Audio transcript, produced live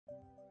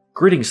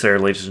Greetings there,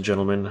 ladies and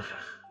gentlemen.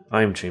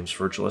 I'm James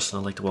Virgilus,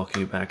 and I'd like to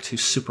welcome you back to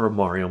Super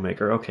Mario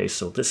Maker. Okay,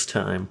 so this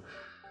time,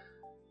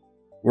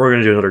 we're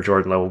going to do another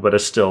Jordan level, but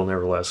it's still,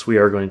 nevertheless, we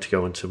are going to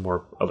go into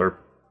more other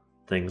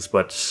things,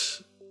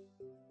 but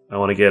I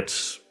want to get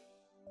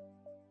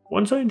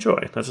ones I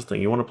enjoy. That's the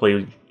thing. You want to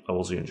play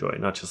levels you enjoy,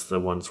 not just the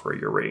ones where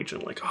you're raging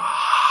like,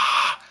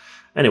 ah.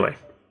 Anyway,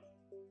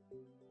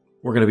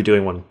 we're going to be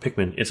doing one,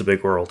 Pikmin, It's a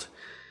Big World.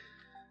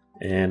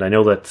 And I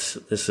know that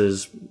this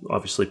is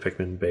obviously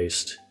Pikmin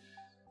based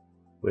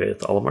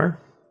with Olimar,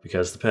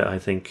 because I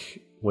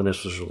think when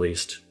this was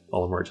released,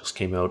 Olimar just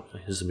came out,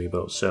 his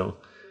amiibo. So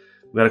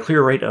we got a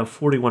clear rate of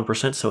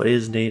 41%, so it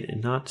is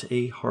not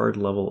a hard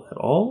level at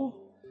all.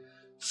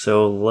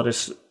 So let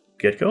us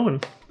get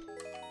going.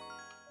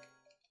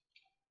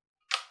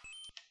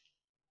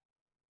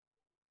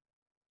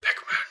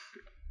 Pikmin.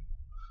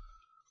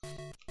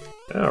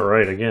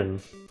 Alright,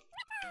 again.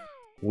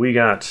 We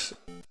got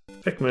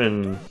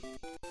Pikmin.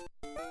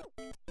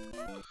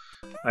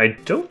 I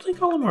don't think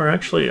Olimar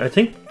actually,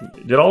 did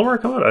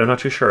Olimar come out? I'm not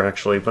too sure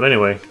actually, but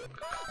anyway,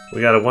 we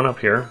got a one up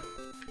here.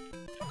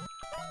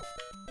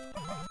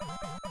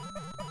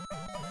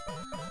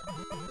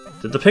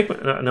 Did the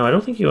Pikmin, no, I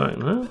don't think you,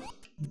 well,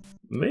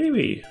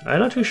 maybe, I'm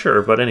not too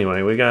sure, but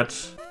anyway, we got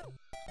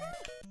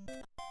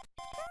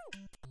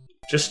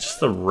just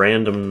the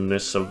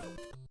randomness of,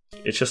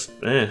 it's just,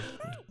 Oh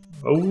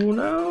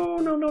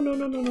no,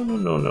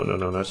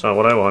 that's not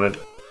what I wanted.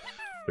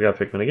 We got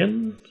Pikmin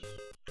again.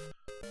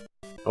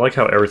 I like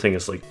how everything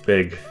is, like,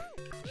 big.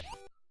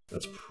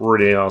 That's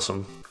pretty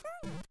awesome.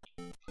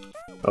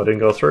 Oh, it didn't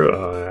go through?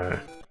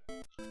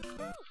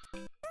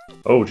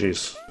 Oh,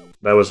 jeez.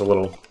 That was a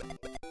little...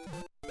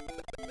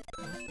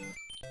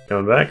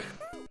 Coming back?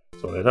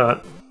 That's what I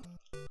thought.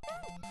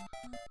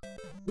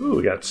 Ooh,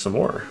 we got some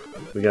more.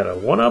 We got a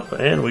 1-up,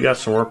 and we got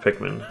some more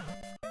Pikmin.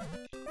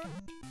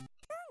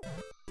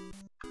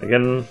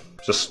 Again,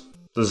 just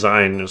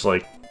design is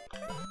like...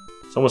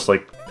 It's almost,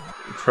 like,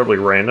 incredibly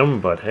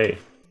random, but hey.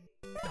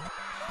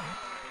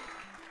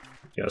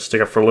 Gotta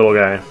stick up for a little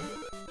guy.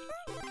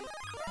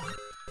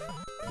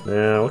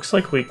 Now, looks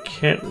like we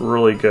can't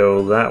really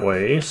go that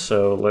way,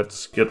 so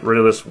let's get rid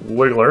of this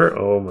wiggler.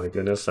 Oh my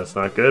goodness, that's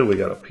not good. We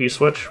got a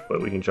P-switch, but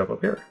we can jump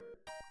up here.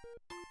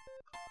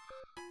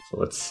 So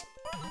let's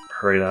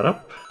hurry that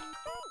up.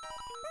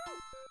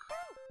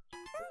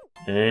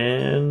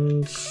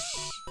 And...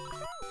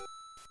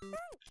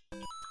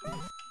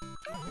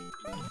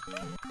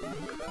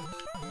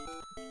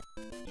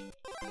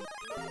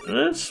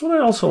 that's what I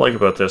also like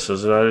about this,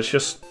 is that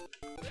it's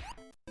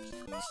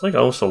like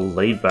almost a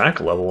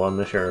laid-back level on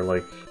this here,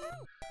 like,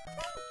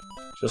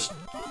 just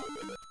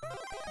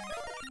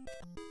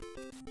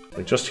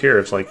here,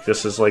 it's like,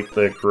 this is like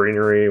the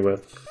greenery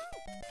with,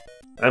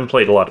 I haven't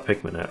played a lot of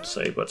Pikmin, I have to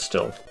say, but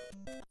still.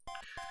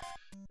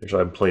 Actually, I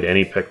haven't played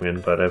any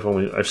Pikmin, but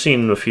I've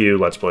seen a few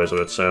Let's Plays of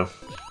it, so,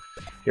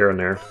 here and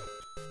there.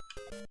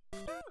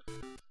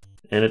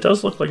 And it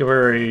does look like a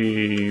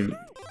very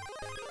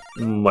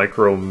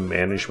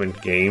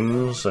micromanagement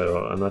game,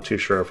 so I'm not too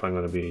sure if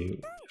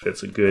if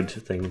it's a good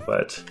thing,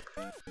 but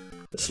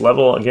this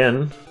level,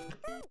 again,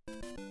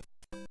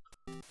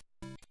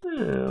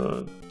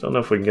 don't know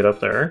if we can get up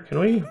there. Can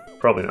we?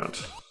 Probably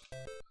not.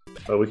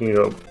 But we can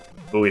go,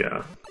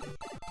 booyah.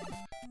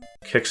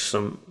 Kick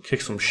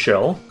some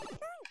shell.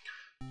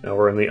 Now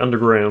we're in the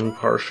underground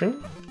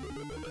portion.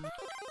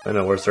 I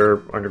know, was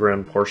there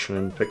underground portion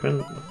in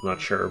Pikmin? I'm not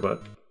sure,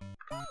 but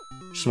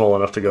small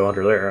enough to go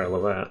under there, I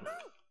love that.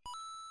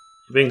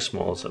 Being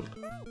small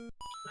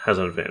has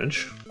an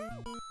advantage.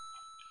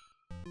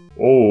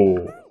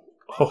 Oh,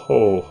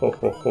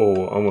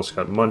 ho, almost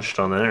got munched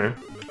on there.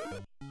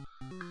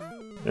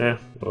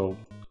 Well,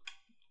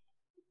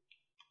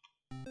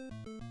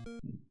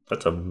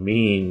 that's a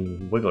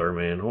mean wiggler,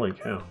 man. Holy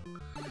cow!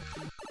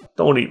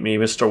 Don't eat me,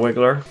 Mr.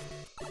 Wiggler.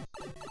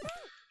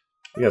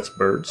 We got some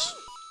birds,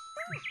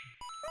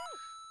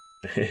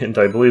 and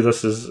I believe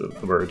this is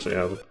the birds.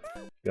 Yeah, we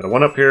got a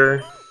one up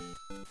here.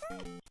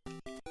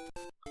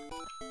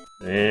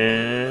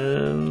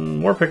 And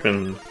more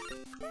Pikmin.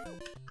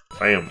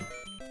 Bam.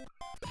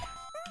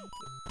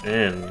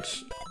 And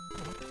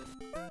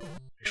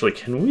actually,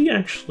 can we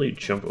actually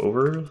jump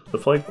over the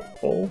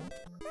flagpole?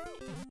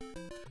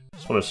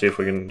 Just want to see if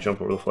we can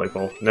jump over the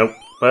flagpole. Nope,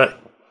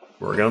 but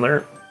we're going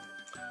there.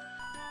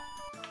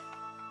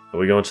 So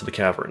we go into the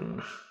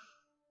cavern.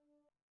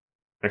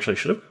 Actually, I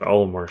should have got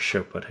Olimar's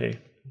ship, but hey.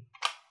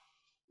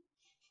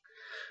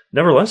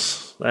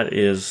 Nevertheless, that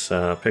is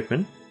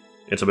Pikmin.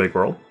 It's a Big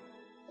World.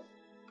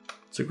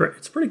 It's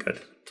pretty good.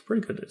 It's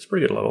pretty good. It's a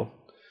pretty good level.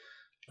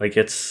 Like,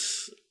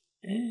 it's...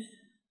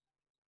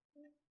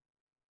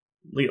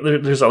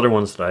 There's other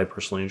ones that I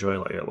personally enjoy,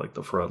 like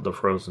the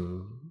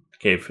Frozen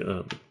Cave,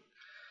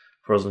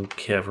 Frozen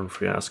Cavern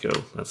Fiasco.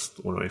 That's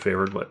one of my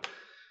favorite, but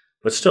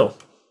still,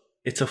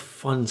 it's a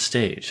fun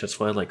stage. That's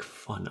why I like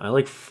fun. I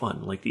like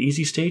fun. Like, the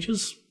easy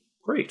stages,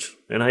 great.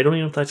 And I don't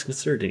even know if that's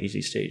considered an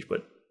easy stage,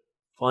 but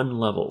fun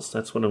levels,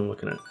 that's what I'm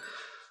looking at.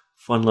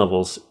 Fun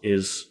levels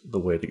is the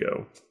way to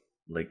go.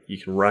 Like, you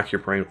can rack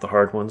your brain with the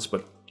hard ones,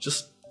 but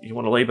just, you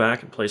want to lay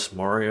back and play some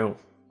Mario,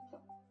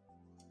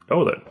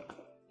 go with it.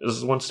 This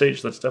is one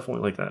stage that's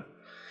definitely like that.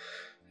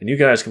 And you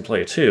guys can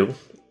play it too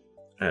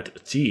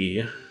at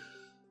D,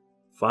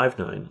 5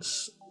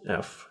 9s,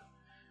 F,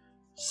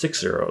 6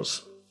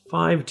 zeros,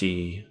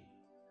 5D,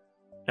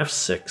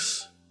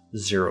 F6,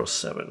 0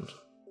 7.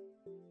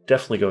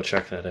 Definitely go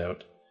check that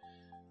out.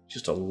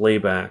 Just a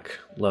layback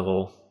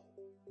level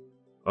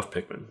of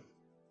Pikmin.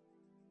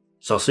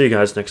 So I'll see you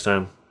guys next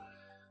time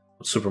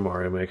with Super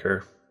Mario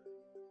Maker.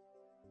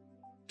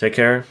 Take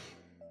care,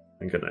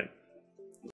 and good night.